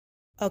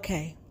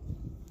Okay.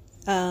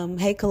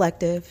 Hey,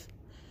 collective.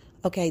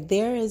 Okay,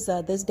 there is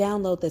this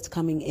download that's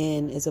coming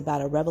in is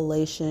about a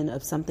revelation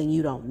of something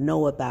you don't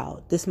know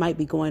about. This might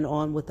be going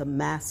on with a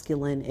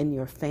masculine in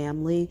your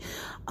family.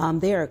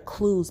 There are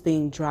clues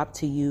being dropped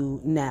to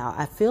you now.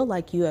 I feel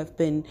like you have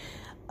been,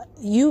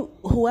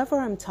 whoever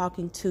I'm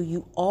talking to,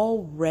 you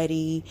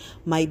already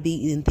might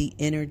be in the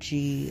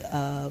energy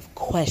of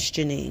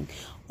questioning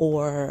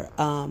or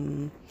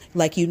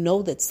like you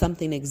know that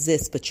something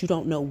exists, but you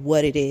don't know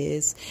what it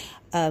is.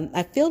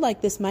 I feel like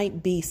this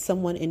might be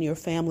someone in your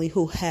family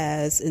who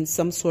has, in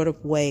some sort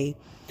of way,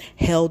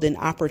 held an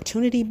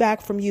opportunity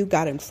back from you,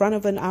 got in front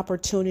of an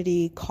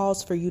opportunity,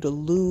 caused for you to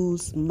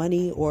lose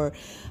money or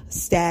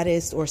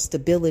status or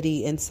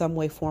stability in some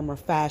way, form, or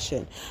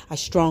fashion. I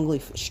strongly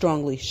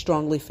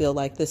feel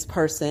like this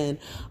person,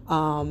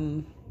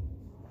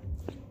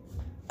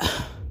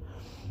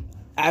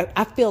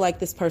 I feel like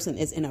this person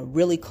is in a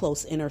really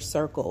close inner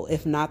circle,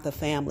 if not the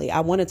family. I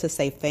wanted to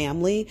say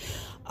family,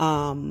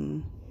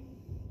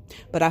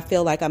 but I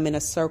feel like I'm in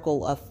a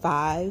circle of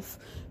 5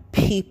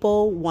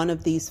 people. One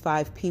of these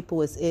 5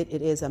 people is it.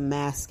 It is a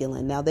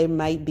masculine. Now, there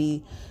might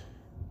be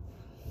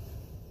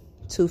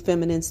 2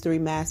 feminines, 3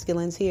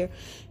 masculines here.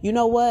 You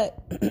know what?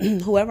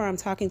 Whoever I'm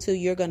talking to,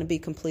 you're going to be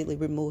completely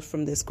removed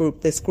from this group.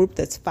 This group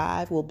that's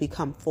 5 will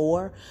become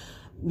 4.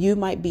 You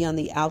might be on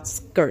the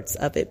outskirts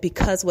of it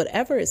because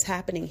whatever is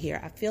happening here,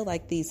 I feel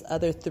like these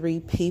other 3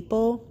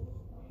 people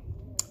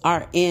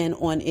are in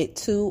on it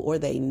too, or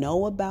they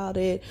know about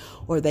it,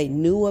 or they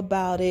knew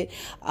about it.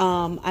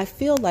 I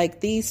feel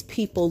like these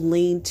people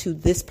lean to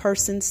this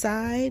person's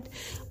side,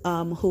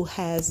 who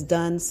has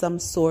done some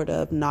sort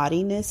of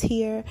naughtiness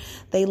here.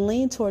 They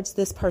lean towards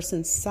this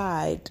person's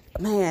side.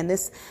 Man,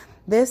 this,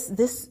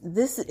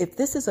 if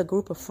this is a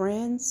group of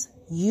friends,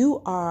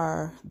 you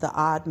are the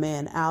odd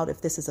man out.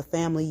 If this is a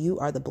family, you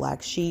are the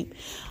black sheep.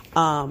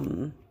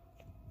 You're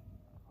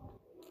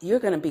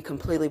going to be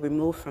completely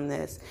removed from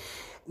this.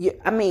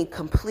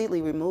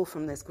 Completely removed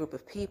from this group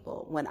of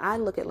people. When I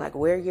look at like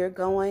where you're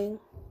going,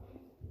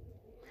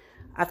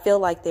 I feel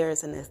like there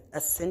is an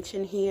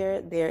ascension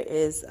here. There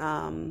is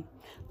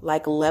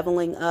like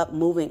leveling up,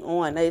 moving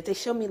on. They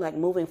show me like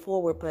moving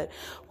forward, but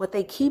what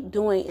they keep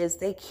doing is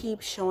they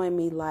keep showing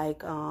me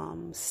like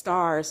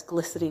stars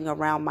glistening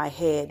around my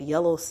head,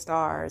 yellow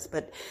stars,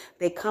 but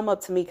they come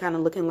up to me kind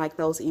of looking like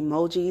those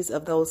emojis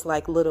of those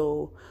like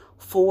little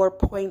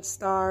 4-point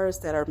stars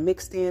that are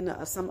mixed in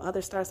some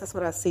other stars. That's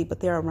what I see, but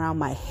they're around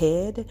my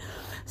head.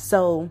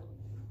 So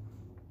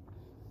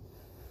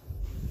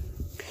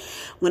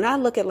when I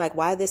look at like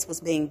why this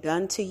was being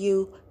done to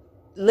you,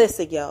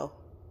 listen, yo,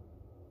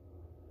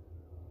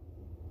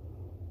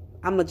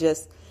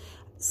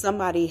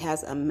 somebody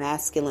has a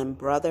masculine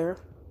brother,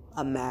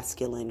 a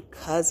masculine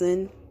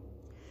cousin,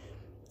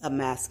 a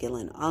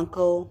masculine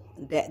uncle.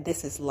 That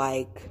this is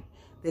like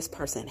this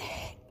person.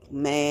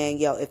 Man,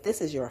 yo, if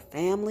this is your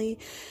family,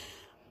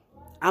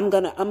 I'm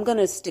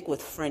gonna stick with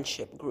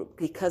friendship group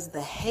because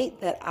the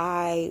hate that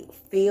I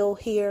feel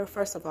here,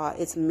 first of all,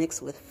 it's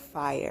mixed with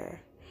fire.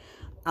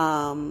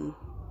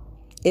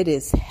 It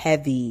is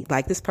heavy.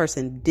 Like this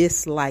person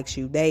dislikes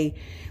you. The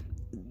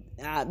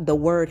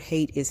word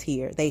hate is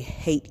here. They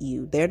hate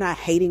you. They're not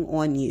hating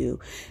on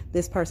you.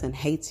 This person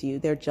hates you.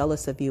 They're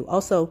jealous of you.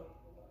 Also,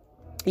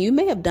 you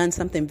may have done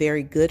something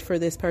very good for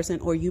this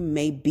person, or you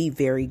may be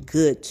very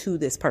good to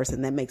this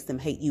person that makes them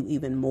hate you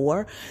even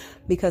more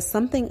because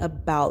something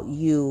about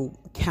you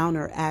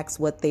counteracts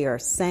what they are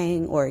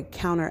saying or it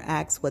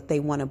counteracts what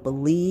they want to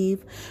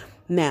believe.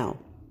 Now,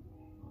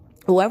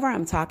 whoever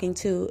I'm talking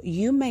to,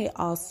 you may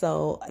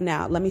also,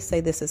 now let me say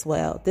this as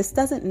well. This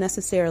doesn't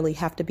necessarily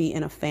have to be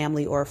in a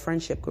family or a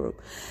friendship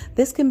group.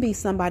 This can be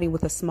somebody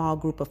with a small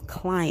group of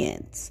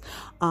clients,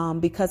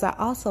 because I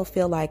also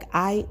feel like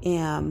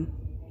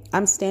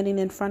I'm standing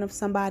in front of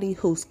somebody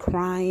who's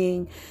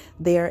crying.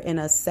 They're in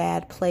a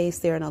sad place.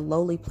 They're in a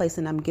lowly place,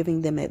 and I'm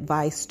giving them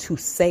advice to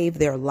save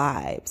their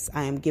lives.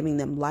 I am giving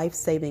them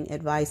life-saving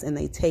advice, and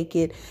they take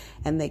it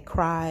and they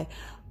cry.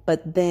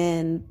 But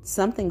then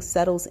something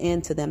settles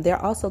into them.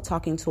 They're also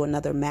talking to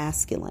another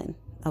masculine,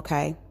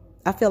 okay?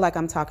 I feel like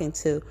I'm talking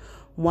to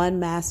one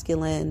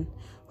masculine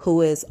who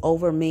is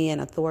over me,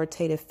 an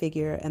authoritative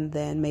figure, and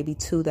then maybe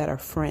 2 that are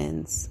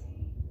friends,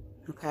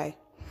 okay?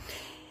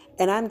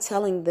 And I'm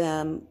telling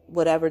them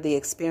whatever the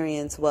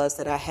experience was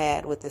that I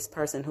had with this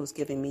person who's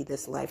giving me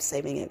this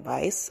life-saving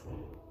advice.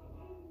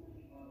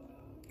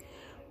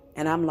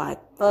 And I'm like,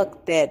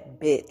 fuck that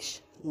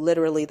bitch.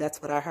 Literally,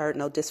 that's what I heard.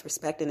 No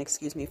disrespect, and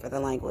excuse me for the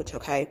language,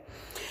 okay?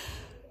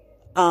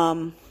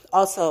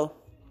 Also,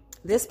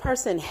 this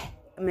person,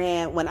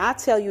 man, when I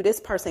tell you this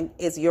person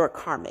is your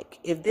karmic,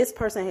 if this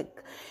person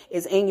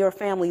is in your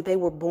family, they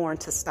were born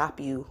to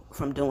stop you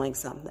from doing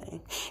something.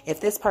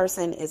 If this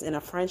person is in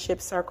a friendship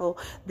circle,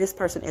 this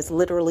person is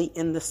literally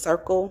in the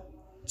circle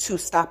to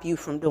stop you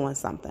from doing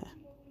something.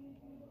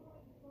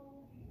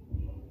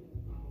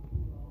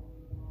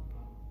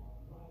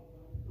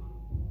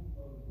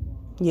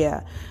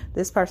 Yeah,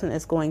 this person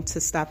is going to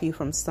stop you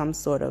from some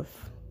sort of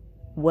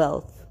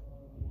wealth.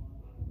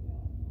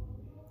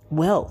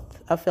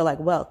 wealth. I feel like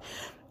wealth.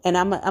 And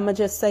I'm going to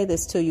just say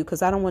this to you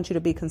because I don't want you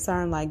to be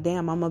concerned like,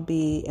 damn, I'm going to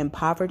be in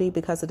poverty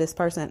because of this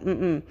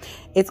person.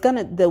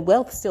 The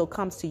wealth still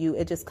comes to you.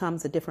 It just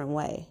comes a different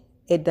way.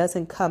 It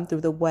doesn't come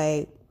through the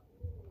way.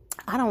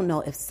 I don't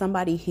know if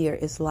somebody here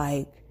is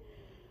like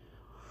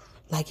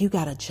you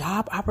got a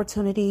job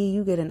opportunity,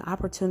 you get an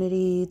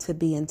opportunity to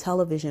be in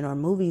television or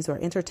movies or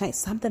entertain.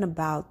 Something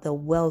about the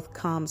wealth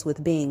comes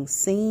with being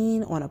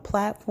seen on a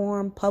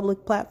platform,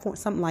 public platform,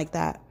 something like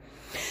that.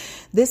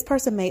 This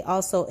person may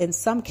also, in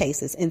some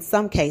cases,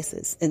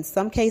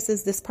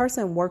 this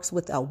person works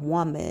with a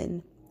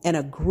woman and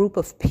a group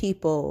of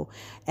people,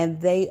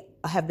 and they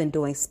have been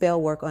doing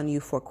spell work on you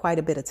for quite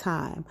a bit of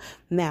time.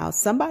 Now,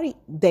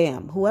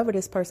 whoever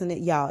this person is,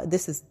 y'all,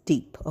 this is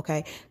deep,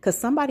 okay? Because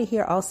somebody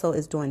here also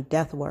is doing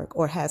death work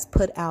or has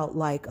put out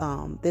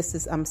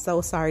I'm so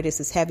sorry, this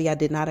is heavy. I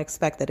did not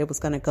expect that it was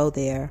going to go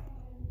there,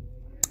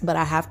 but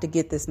I have to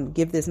give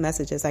this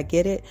message as I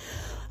get it.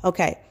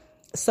 Okay.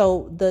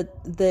 So the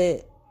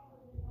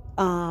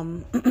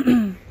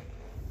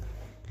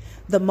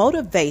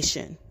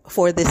motivation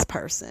for this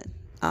person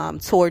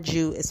towards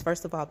you is,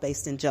 first of all,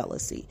 based in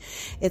jealousy.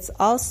 It's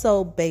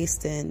also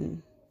based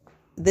in,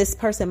 this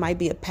person might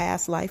be a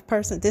past life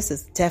person. This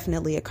is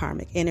definitely a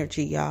karmic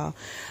energy, y'all.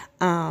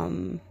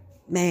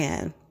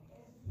 Man.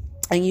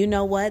 And you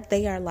know what?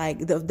 They are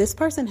this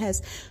person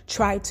has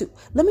tried to,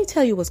 let me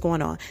tell you what's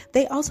going on.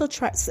 They also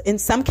try, in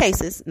some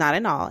cases, not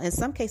in all, in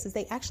some cases,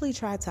 they actually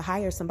tried to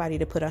hire somebody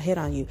to put a hit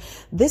on you.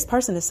 This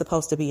person is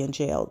supposed to be in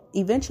jail.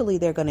 Eventually,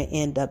 they're going to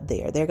end up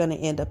there. They're going to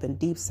end up in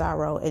deep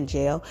sorrow and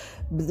jail.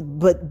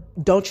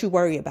 But don't you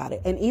worry about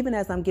it. And even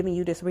as I'm giving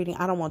you this reading,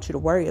 I don't want you to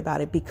worry about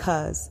it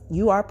because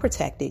you are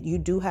protected. You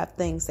do have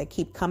things that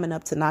keep coming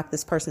up to knock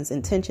this person's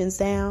intentions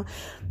down.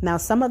 Now,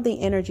 some of the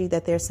energy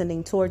that they're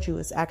sending towards you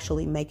is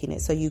actually making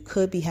it. So you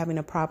could be having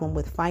a problem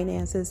with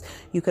finances.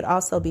 You could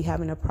also be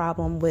having a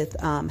problem with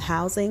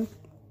housing.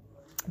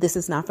 This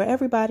is not for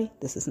everybody.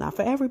 This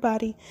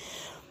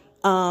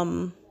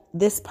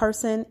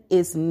person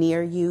is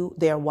near you.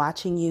 They're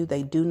watching you.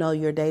 They do know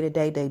your day to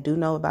day. They do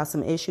know about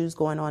some issues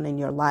going on in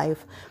your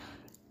life.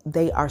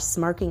 They are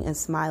smirking and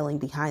smiling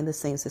behind the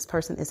scenes. This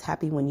person is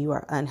happy when you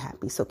are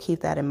unhappy. So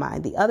keep that in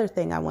mind. The other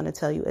thing I want to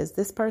tell you is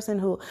this person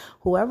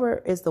whoever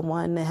is the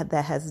one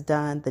that has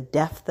done the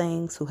death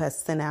things, who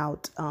has sent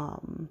out, I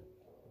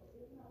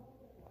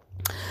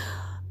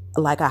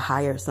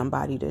hired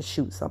somebody to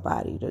shoot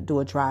somebody, to do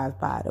a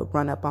drive-by, to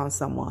run up on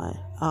someone.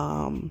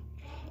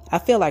 I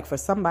feel like for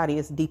somebody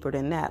it's deeper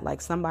than that. Like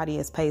somebody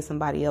has paid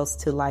somebody else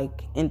to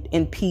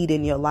impede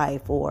in your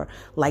life or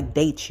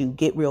date you,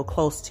 get real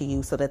close to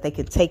you so that they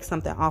can take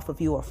something off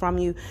of you or from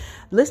you.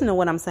 Listen to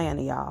what I'm saying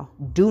to y'all.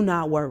 Do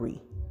not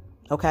worry.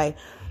 Okay.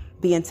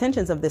 The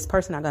intentions of this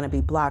person are going to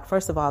be blocked.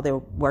 First of all, they're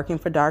working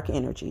for dark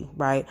energy,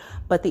 right?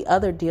 But the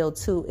other deal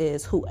too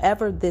is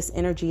whoever this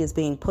energy is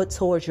being put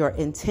towards, your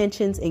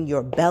intentions in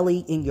your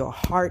belly, in your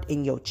heart,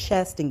 in your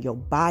chest, in your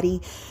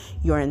body,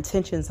 your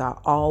intentions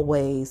are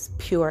always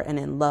pure and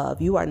in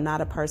love. You are not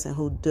a person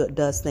who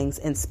does things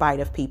in spite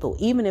of people.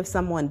 Even if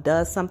someone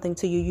does something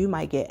to you, you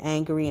might get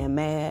angry and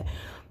mad.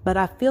 But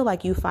I feel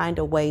like you find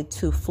a way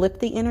to flip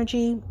the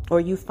energy, or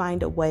you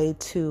find a way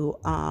to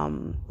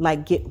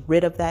get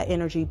rid of that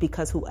energy,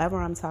 because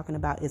whoever I'm talking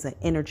about is an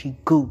energy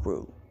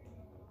guru.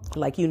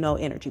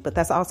 Energy, but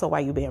that's also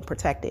why you're being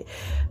protected,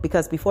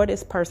 because before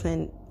this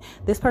person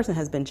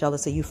has been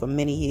jealous of you for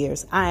many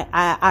years.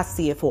 I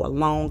see it for a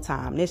long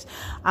time.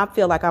 I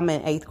feel like I'm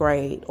in 8th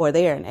grade, or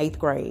they're in 8th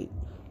grade,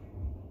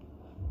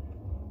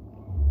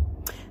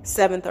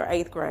 7th or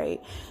 8th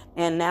grade.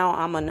 And now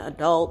I'm an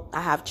adult,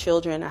 I have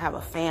children, I have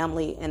a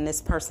family, and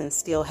this person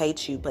still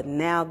hates you. But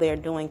now they're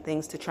doing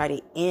things to try to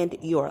end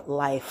your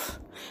life.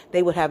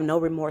 They would have no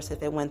remorse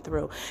if it went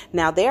through.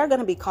 Now they're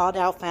going to be called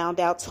out, found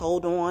out,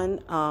 told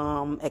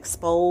on,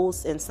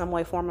 exposed in some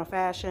way, form, or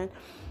fashion.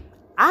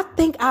 I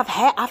think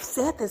I've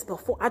said this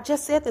before. I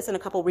just said this in a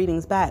couple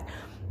readings back.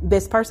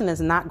 This person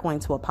is not going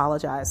to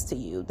apologize to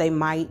you. They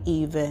might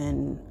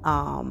even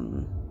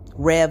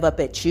rev up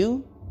at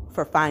you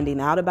for finding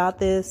out about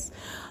this.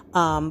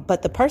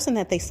 But the person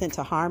that they sent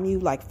to harm you,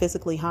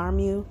 physically harm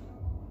you,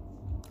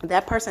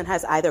 that person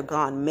has either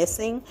gone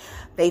missing,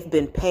 they've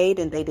been paid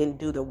and they didn't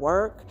do the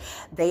work,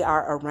 they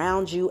are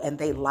around you and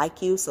they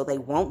like you, so they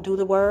won't do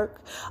the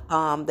work,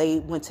 they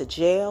went to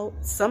jail,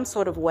 some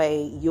sort of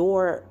way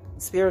your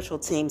spiritual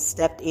team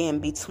stepped in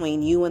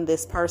between you and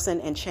this person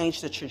and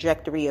changed the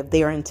trajectory of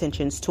their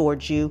intentions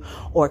towards you,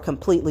 or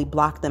completely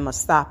blocked them or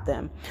stopped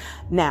them.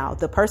 Now,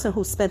 the person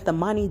who spent the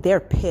money, they're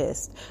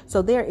pissed.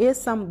 So there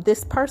is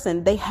this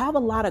person, they have a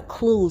lot of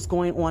clues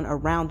going on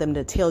around them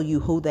to tell you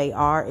who they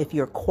are if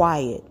you're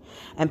quiet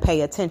and pay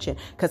attention.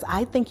 Because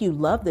I think you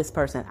love this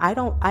person.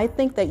 I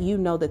think that you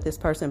know that this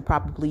person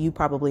you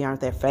probably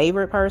aren't their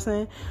favorite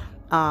person.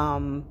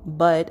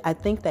 But I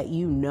think that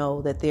you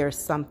know that there's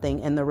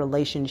something in the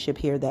relationship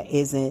here that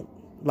isn't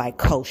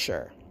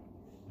kosher.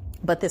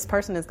 But this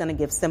person is going to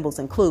give symbols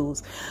and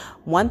clues.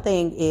 One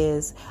thing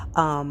is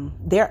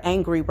they're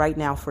angry right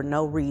now for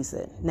no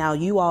reason. Now,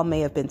 you all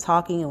may have been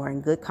talking or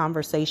in good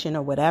conversation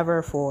or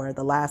whatever for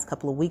the last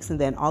couple of weeks, and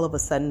then all of a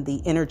sudden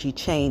the energy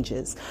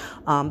changes.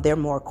 They're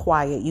more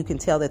quiet. You can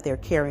tell that they're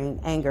carrying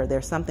anger.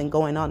 There's something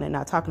going on they're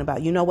not talking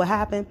about. You know what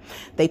happened?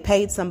 They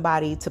paid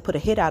somebody to put a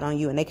hit out on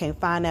you, and they can't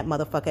find that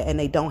motherfucker, and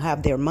they don't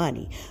have their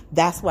money.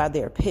 That's why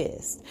they're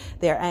pissed.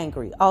 They're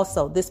angry.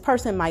 Also, this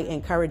person might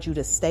encourage you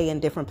to stay in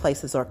different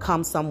places or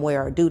come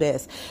somewhere or do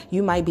this.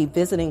 You might be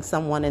visiting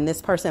someone, and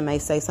this person may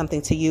say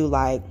something to you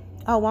like,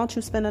 oh, why don't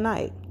you spend a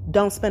night?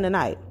 Don't spend a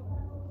night.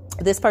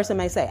 This person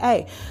may say,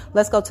 hey,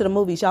 let's go to the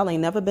movies. Y'all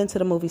ain't never been to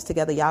the movies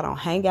together. Y'all don't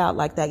hang out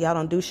like that. Y'all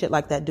don't do shit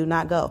like that. Do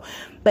not go.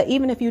 But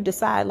even if you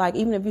decide, like,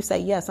 even if you say,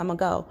 yes, I'm going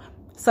to go,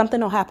 something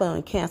will happen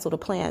and cancel the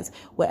plans.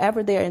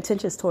 Whatever their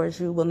intentions towards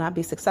you will not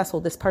be successful.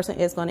 This person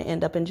is going to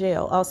end up in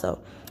jail.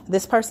 Also,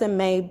 this person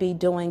may be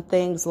doing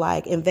things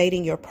like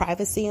invading your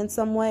privacy in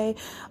some way.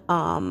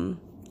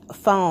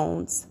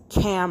 Phones,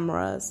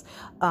 cameras,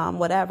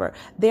 whatever.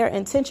 Their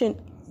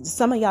intention,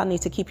 some of y'all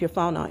need to keep your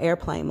phone on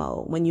airplane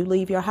mode. When you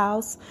leave your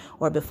house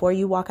or before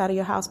you walk out of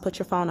your house, put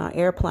your phone on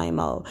airplane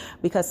mode,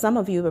 because some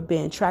of you are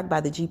being tracked by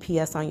the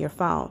GPS on your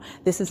phone.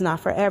 This is not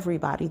for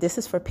everybody. This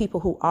is for people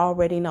who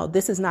already know.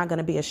 This is not going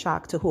to be a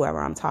shock to whoever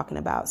I'm talking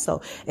about.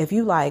 So if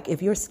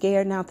you're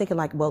scared now thinking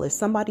like, well, is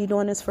somebody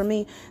doing this for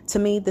me? To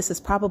me, this is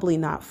probably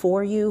not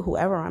for you.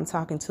 Whoever I'm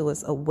talking to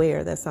is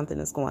aware that something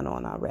is going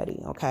on already.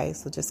 Okay.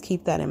 So just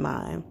keep that in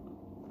mind.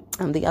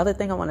 The other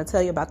thing I want to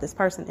tell you about this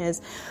person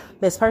is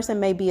this person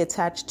may be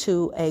attached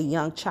to a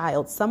young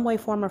child. Some way,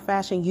 form, or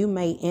fashion, you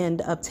may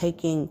end up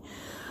taking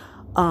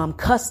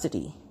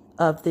custody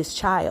of this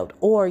child,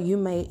 or you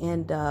may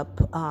end up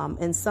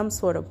in some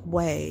sort of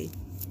way.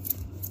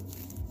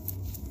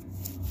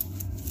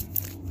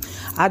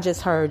 I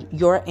just heard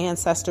your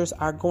ancestors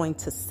are going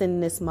to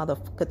send this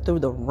motherfucker through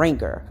the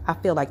ringer. I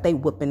feel like they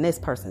whooping this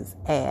person's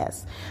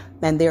ass.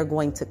 And they're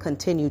going to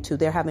continue to.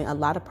 They're having a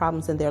lot of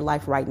problems in their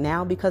life right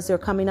now because they're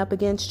coming up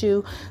against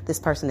you. This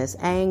person is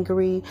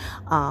angry.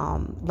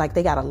 Like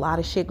they got a lot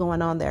of shit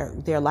going on.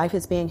 Their life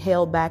is being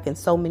held back in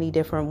so many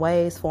different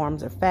ways,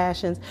 forms, or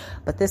fashions.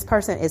 But this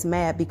person is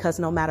mad because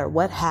no matter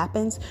what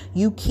happens,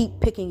 you keep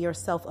picking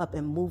yourself up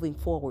and moving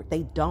forward.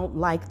 They don't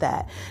like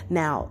that.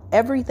 Now,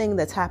 everything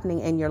that's happening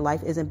in your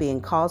life isn't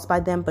being caused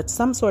by them, but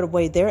some sort of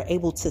way they're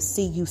able to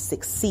see you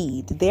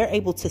succeed. They're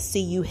able to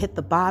see you hit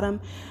the bottom,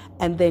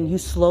 and then you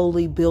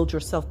slowly build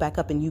yourself back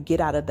up and you get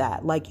out of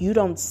that. Like you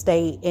don't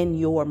stay in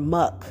your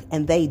muck,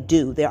 and they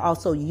do. They're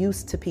also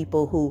used to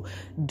people who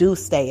do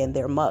stay in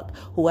their muck.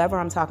 Whoever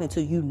I'm talking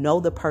to, you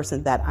know the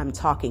person that I'm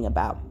talking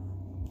about.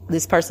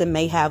 This person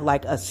may have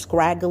like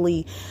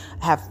scraggly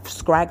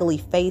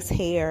face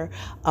hair,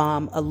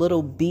 a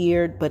little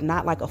beard, but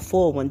not like a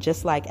full one,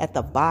 just like at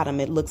the bottom.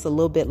 It looks a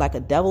little bit like a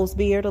devil's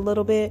beard a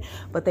little bit,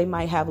 but they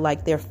might have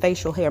like their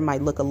facial hair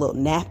might look a little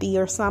nappy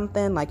or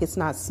something. Like it's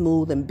not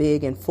smooth and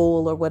big and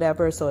full or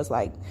whatever. So it's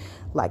like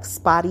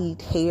spotty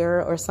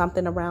hair or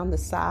something around the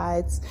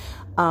sides.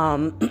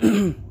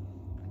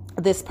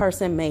 This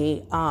person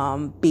may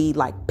be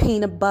like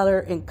peanut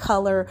butter in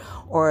color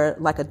or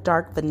like a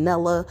dark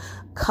vanilla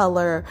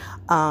color,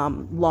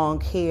 long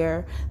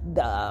hair.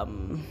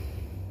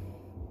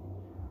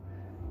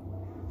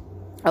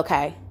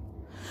 Okay.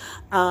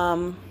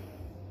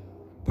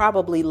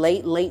 Probably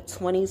late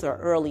 20s or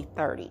early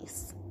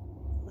 30s.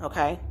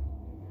 Okay.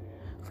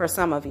 For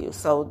some of you.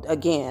 So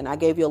again, I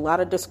gave you a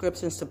lot of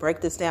descriptions to break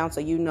this down.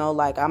 So, you know,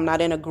 like I'm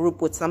not in a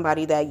group with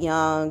somebody that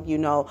young, you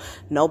know,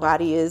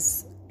 nobody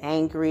is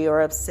angry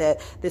or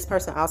upset. This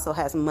person also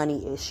has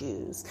money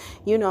issues.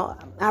 You know,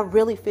 I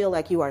really feel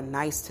like you are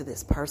nice to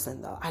this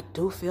person though. I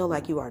do feel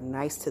like you are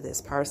nice to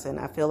this person.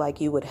 I feel like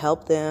you would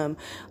help them.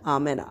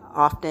 And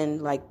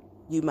often like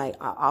you might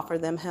offer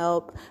them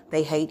help.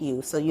 They hate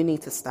you. So you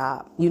need to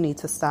stop. You need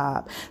to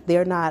stop.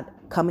 They're not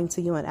coming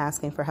to you and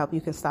asking for help. You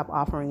can stop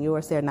offering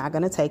yours. They're not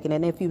going to take it.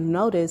 And if you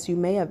notice, you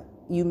may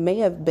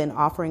have been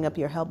offering up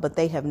your help, but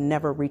they have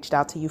never reached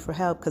out to you for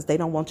help because they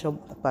don't want your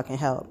fucking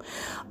help.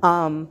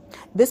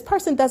 This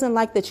person doesn't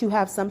like that you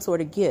have some sort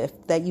of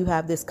gift, that you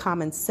have this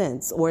common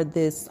sense or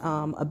this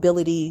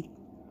ability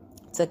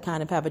to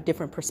kind of have a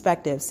different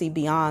perspective, see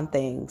beyond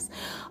things.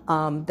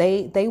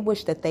 They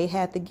wish that they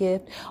had the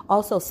gift.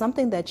 Also,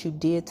 something that you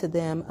did to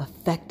them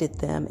affected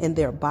them in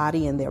their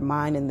body, in their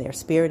mind, in their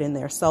spirit, in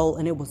their soul.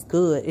 And it was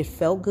good. It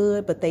felt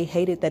good, but they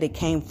hated that it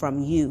came from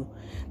you.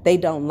 They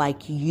don't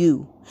like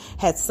you.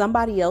 Had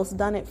somebody else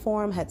done it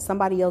for them, had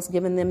somebody else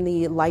given them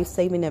the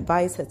life-saving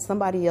advice, had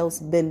somebody else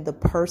been the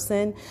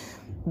person,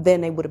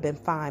 then they would have been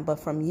fine. But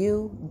from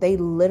you, they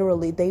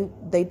literally,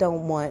 they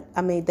don't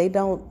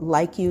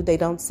like you. They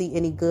don't see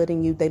any good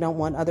in you. They don't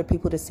want other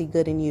people to see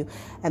good in you.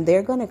 And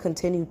they're going to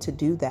continue to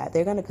do that.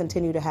 They're going to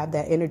continue to have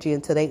that energy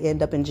until they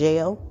end up in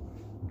jail.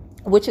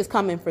 which is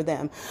coming for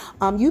them.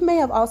 You may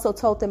have also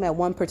told them at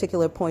one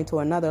particular point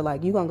or another,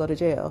 like, you're going to go to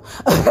jail.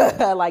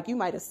 Like, you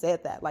might have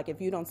said that. Like,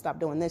 if you don't stop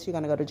doing this, you're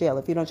going to go to jail.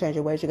 If you don't change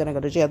your ways, you're going to go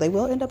to jail. They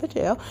will end up in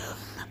jail.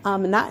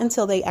 Not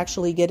until they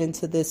actually get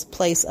into this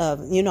place of,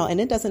 and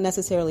it doesn't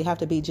necessarily have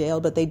to be jail,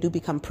 but they do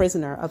become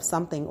prisoner of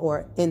something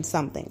or in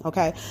something.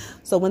 Okay.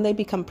 So when they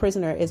become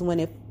prisoner is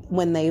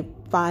when they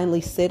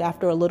finally sit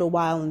after a little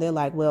while and they're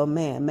like, well,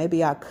 man,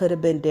 maybe I could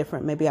have been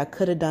different. Maybe I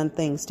could have done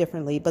things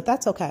differently, but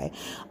that's okay.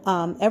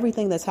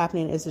 Everything that's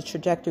happening is the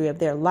trajectory of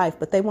their life,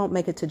 but they won't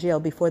make it to jail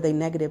before they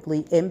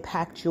negatively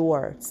impact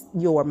your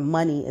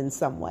money in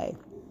some way.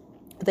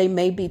 They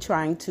may be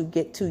trying to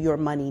get to your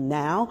money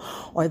now,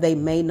 or they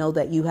may know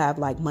that you have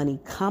like money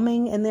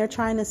coming and they're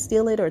trying to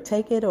steal it or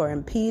take it or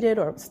impede it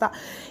or stop.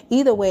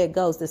 Either way it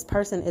goes, this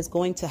person is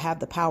going to have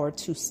the power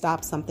to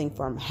stop something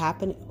from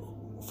happening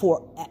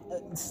for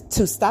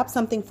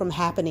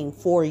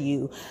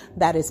you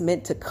that is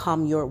meant to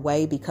come your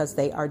way because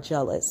they are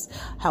jealous.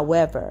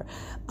 However,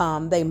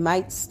 they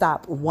might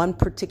stop one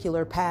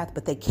particular path,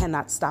 but they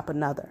cannot stop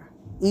another.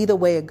 Either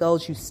way it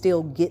goes, you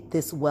still get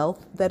this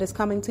wealth that is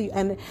coming to you.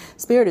 And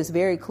Spirit is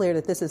very clear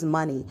that this is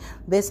money.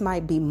 This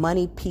might be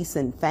money, peace,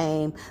 and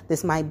fame.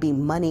 This might be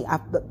money.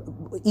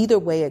 Either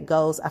way it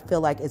goes, I feel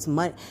like it's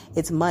money,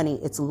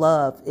 it's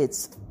love,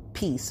 it's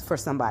peace for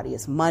somebody.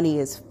 It's money,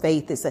 it's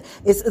faith.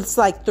 It's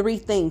like three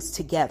things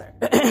together.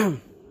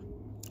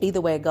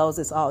 Either way it goes,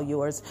 it's all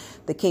yours.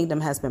 The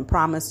kingdom has been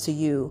promised to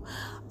you.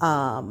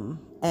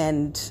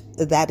 And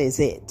that is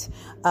it.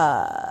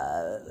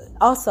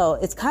 Also,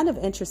 it's kind of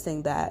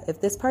interesting that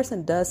if this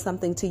person does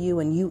something to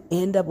you and you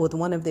end up with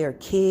one of their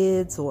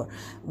kids, or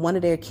one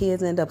of their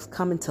kids end up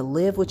coming to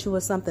live with you or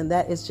something,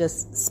 that is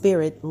just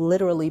Spirit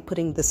literally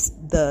putting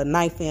the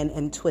knife in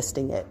and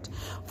twisting it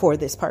for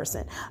this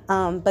person.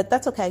 But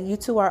that's okay. You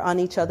two are on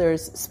each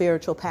other's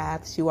spiritual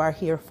paths. You are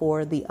here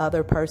for the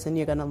other person.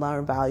 You're going to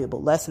learn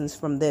valuable lessons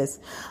from this.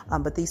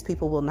 But this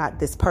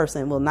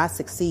person will not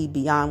succeed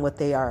beyond what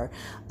they are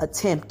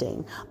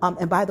attempting.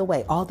 And by the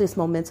way, all this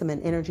momentum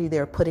and energy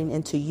they're putting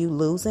into you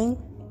losing,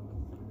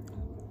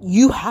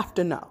 you have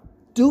to know.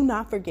 Do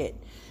not forget,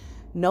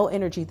 no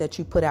energy that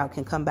you put out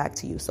can come back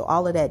to you. So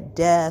all of that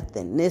death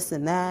and this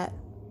and that,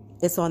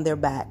 it's on their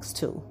backs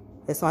too.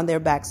 It's on their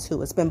backs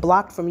too. It's been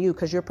blocked from you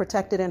because you're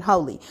protected and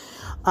holy.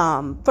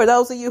 For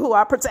those of you who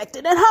are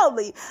protected and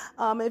holy,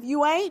 if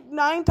you ain't,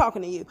 I ain't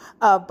talking to you.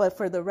 But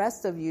for the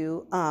rest of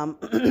you, I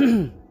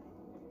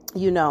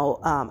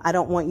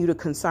don't want you to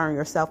concern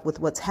yourself with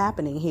what's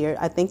happening here.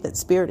 I think that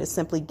Spirit is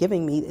simply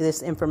giving me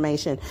this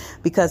information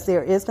because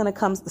there is going to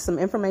come some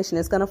information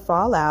is going to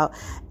fall out,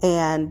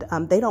 and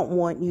they don't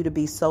want you to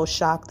be so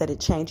shocked that it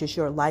changes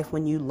your life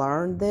when you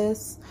learn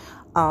this.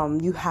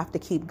 You have to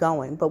keep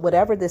going. But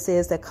whatever this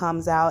is that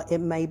comes out, it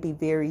may be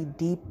very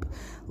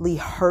deeply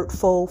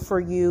hurtful for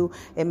you.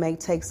 It may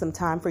take some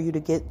time for you to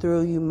get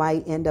through. You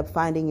might end up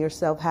finding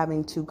yourself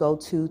having to go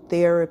to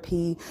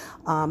therapy,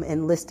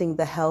 enlisting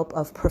the help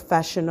of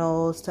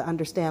professionals to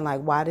understand,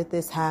 like, why did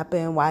this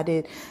happen? Why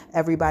did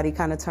everybody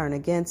kind of turn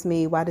against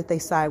me? Why did they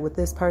side with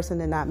this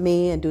person and not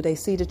me? And do they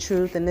see the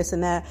truth and this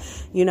and that?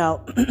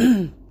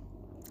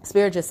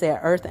 Spirit just said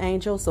earth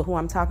angel. So who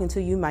I'm talking to,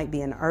 you might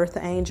be an earth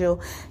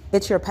angel.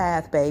 It's your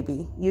path,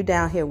 baby. You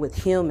down here with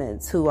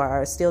humans who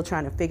are still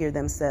trying to figure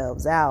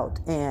themselves out.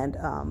 And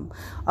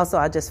also,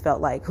 I just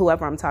felt like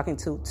whoever I'm talking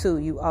to, too,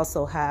 you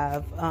also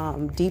have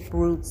deep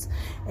roots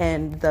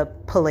in the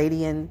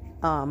Palladian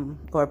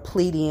or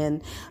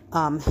Pleiadian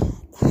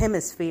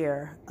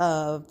hemisphere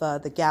of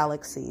the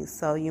galaxy.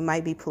 So you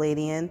might be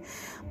Palladian.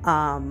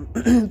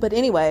 But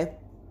anyway,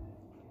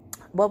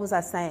 what was I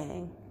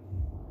saying?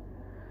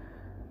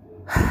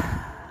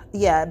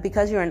 Yeah,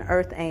 because you're an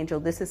earth angel,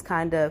 this is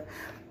kind of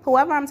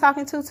whoever I'm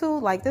talking to too,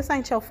 like, this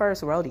ain't your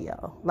first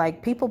rodeo.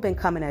 Like, people been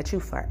coming at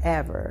you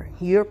forever.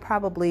 You're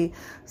probably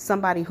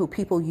somebody who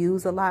people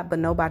use a lot, but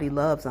nobody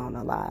loves on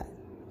a lot.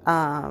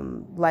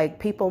 Like,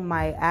 people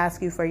might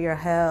ask you for your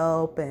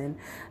help and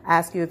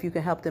ask you if you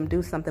can help them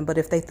do something, but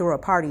if they throw a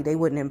party, they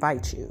wouldn't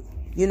invite you.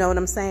 You know what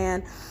I'm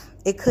saying?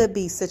 It could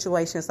be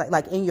situations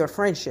like in your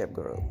friendship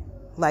group.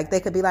 Like, they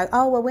could be like,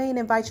 oh, well, we ain't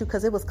invite you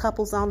because it was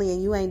couples only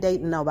and you ain't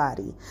dating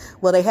nobody.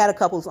 Well, they had a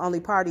couples only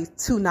party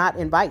to not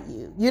invite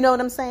you. You know what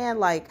I'm saying?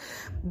 Like,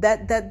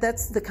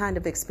 that's the kind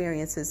of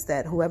experiences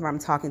that whoever I'm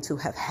talking to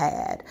have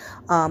had.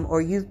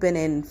 Or you've been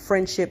in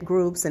friendship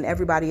groups and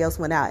everybody else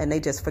went out and they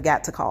just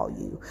forgot to call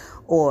you.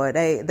 Or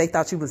they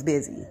thought you was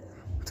busy,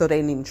 so they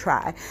didn't even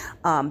try.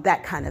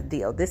 That kind of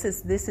deal. This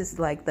is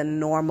like the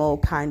normal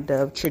kind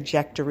of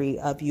trajectory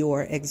of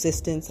your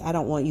existence. I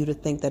don't want you to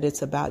think that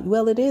it's about you.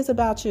 Well, it is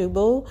about you,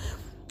 boo.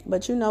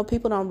 But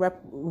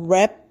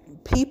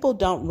people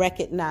don't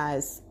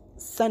recognize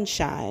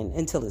sunshine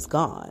until it's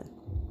gone,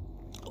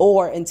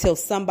 or until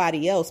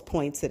somebody else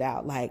points it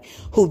out, like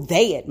who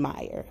they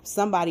admire.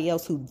 Somebody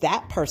else who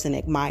that person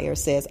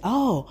admires says,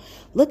 oh,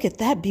 look at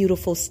that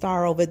beautiful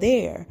star over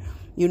there.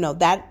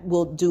 That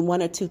will do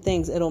one or two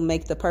things. It'll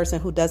make the person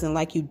who doesn't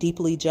like you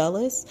deeply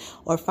jealous,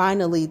 or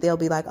finally they'll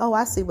be like, oh,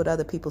 I see what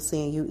other people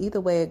see in you.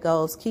 Either way it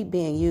goes, keep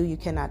being you. You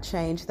cannot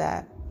change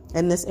that.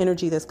 And this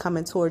energy that's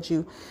coming towards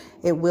you,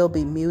 it will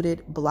be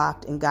muted,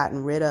 blocked, and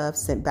gotten rid of,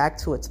 sent back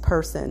to its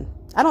person.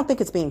 I don't think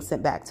it's being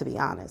sent back, to be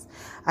honest.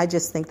 I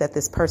just think that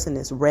this person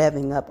is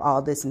revving up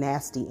all this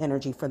nasty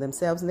energy for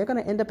themselves, and they're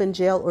going to end up in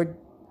jail or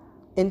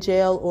in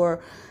jail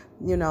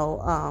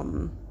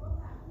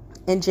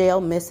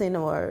missing,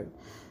 or,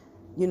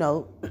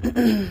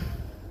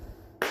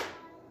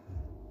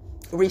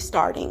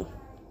 restarting,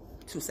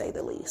 to say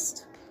the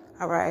least.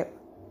 All right.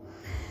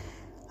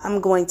 I'm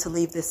going to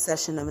leave this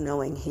session of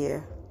knowing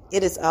here.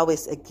 It is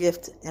always a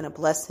gift and a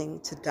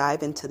blessing to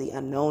dive into the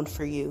unknown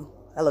for you.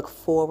 I look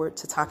forward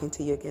to talking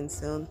to you again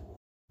soon.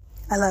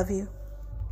 I love you.